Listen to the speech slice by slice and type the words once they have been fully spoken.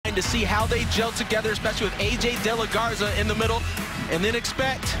and to see how they gel together, especially with A.J. De La Garza in the middle. And then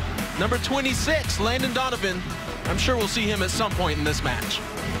expect number 26, Landon Donovan. I'm sure we'll see him at some point in this match.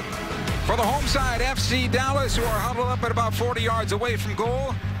 For the home side, FC Dallas, who are huddled up at about 40 yards away from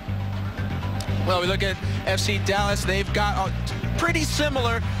goal. Well, we look at FC Dallas. They've got a pretty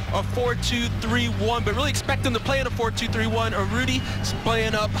similar a 4-2-3-1, but really expect them to play in a 4-2-3-1. Rudy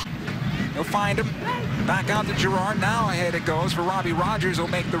playing up. He'll find him. Back out to Gerard. Now ahead it goes for Robbie Rogers, will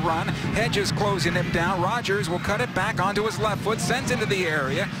make the run. Hedges closing him down. Rogers will cut it back onto his left foot, sends into the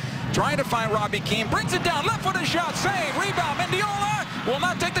area. Trying to find Robbie Keane. Brings it down. Left footed shot. Save. Rebound. Mendiola will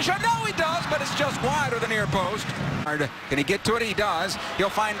not take the shot. No, he does, but it's just wide of the near post. Can he get to it? He does. He'll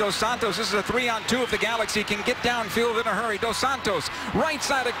find Dos Santos. This is a 3-on-2 if the Galaxy can get downfield in a hurry. Dos Santos, right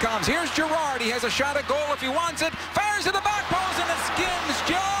side it comes. Here's Gerard. He has a shot at goal if he wants it. Fires to the back post, and it skims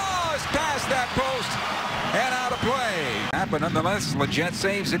just past that post and out of play. But nonetheless, Lletget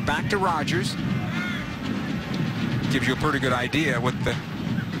saves it back to Rogers. Gives you a pretty good idea what the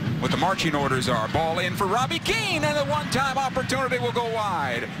marching orders are. Ball in for Robbie Keane, and the one-time opportunity will go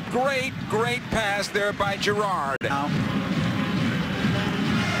wide. Great pass there by Gerard. Now,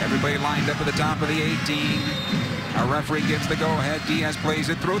 everybody lined up at the top of the 18. Our referee gives the go-ahead. Diaz plays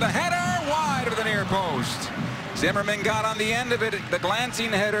it through the header, wide of the near post. Zimmerman got on the end of it, the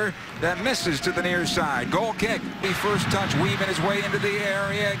glancing header that misses to the near side. Goal kick. The first touch, weaving his way into the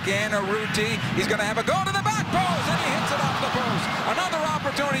area again. Urruti, he's going to have a go to the back post, and he hits it off the post. Another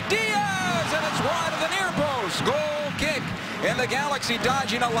opportunity. Diaz, and it's wide of the near post. Goal kick, and the Galaxy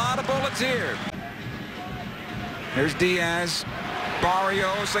dodging a lot of bullets here. Here's Diaz.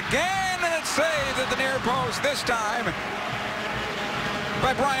 Barrios again, and it's saved at the near post, this time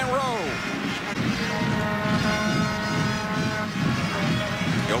by Brian Rowe.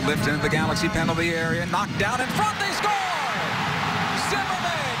 He'll lift into the Galaxy penalty area, knocked down in front, they score!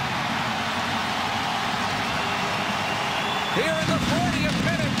 Zimmerman! Here in the 40th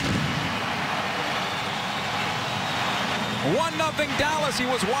minute. 1-0 Dallas, he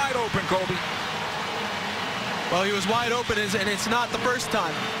was wide open, Colby. Well, he was wide open, and it's not the first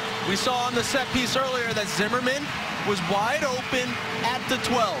time. We saw on the set piece earlier that Zimmerman was wide open at the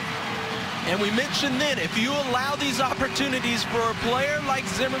 12. And we mentioned then, if you allow these opportunities for a player like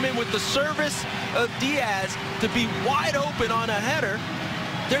Zimmerman with the service of Diaz to be wide open on a header,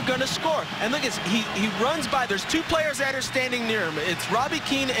 they're going to score. And look, he runs by. There's two players that are standing near him. It's Robbie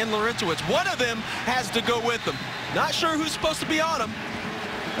Keane and Larentowicz. One of them has to go with him. Not sure who's supposed to be on him.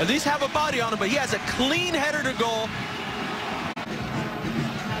 At least have a body on him, but he has a clean header to goal.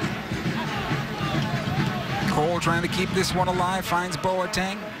 Cole trying to keep this one alive, finds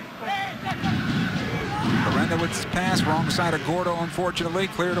Boateng. Larentowicz pass, wrong side of Gordo, unfortunately,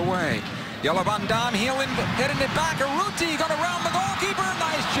 cleared away. Jelle Van Damme heading it back. Urruti going to round the goalkeeper.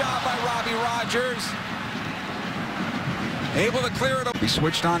 Nice job by Robbie Rogers. Able to clear it up. He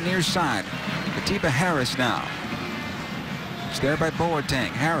switched on near side. Atiba Harris now. It's there by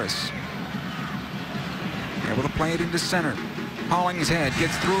Boateng. Harris able to play it into center. Hollingshead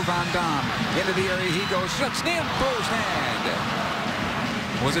gets through Van Damme. Into the area he goes. Shuts in first hand.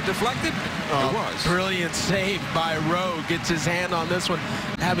 Was it deflected? It was. Brilliant save by Rowe. Gets his hand on this one,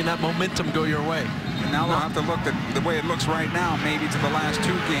 having that momentum go your way. And now they'll have to look at the way it looks right now, maybe to the last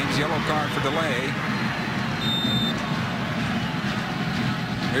two games. Yellow card for delay.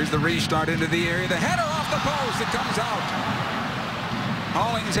 Here's the restart into the area. The header off the post. It comes out.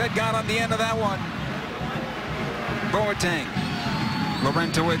 Hollingshead got on the end of that one. Boateng.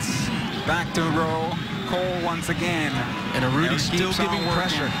 Larentowicz back to Rowe. Cole once again. And Urruti still giving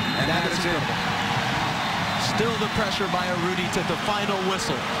pressure. And that is incredible. Still the pressure by Urruti to the final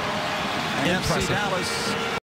whistle. And FC Dallas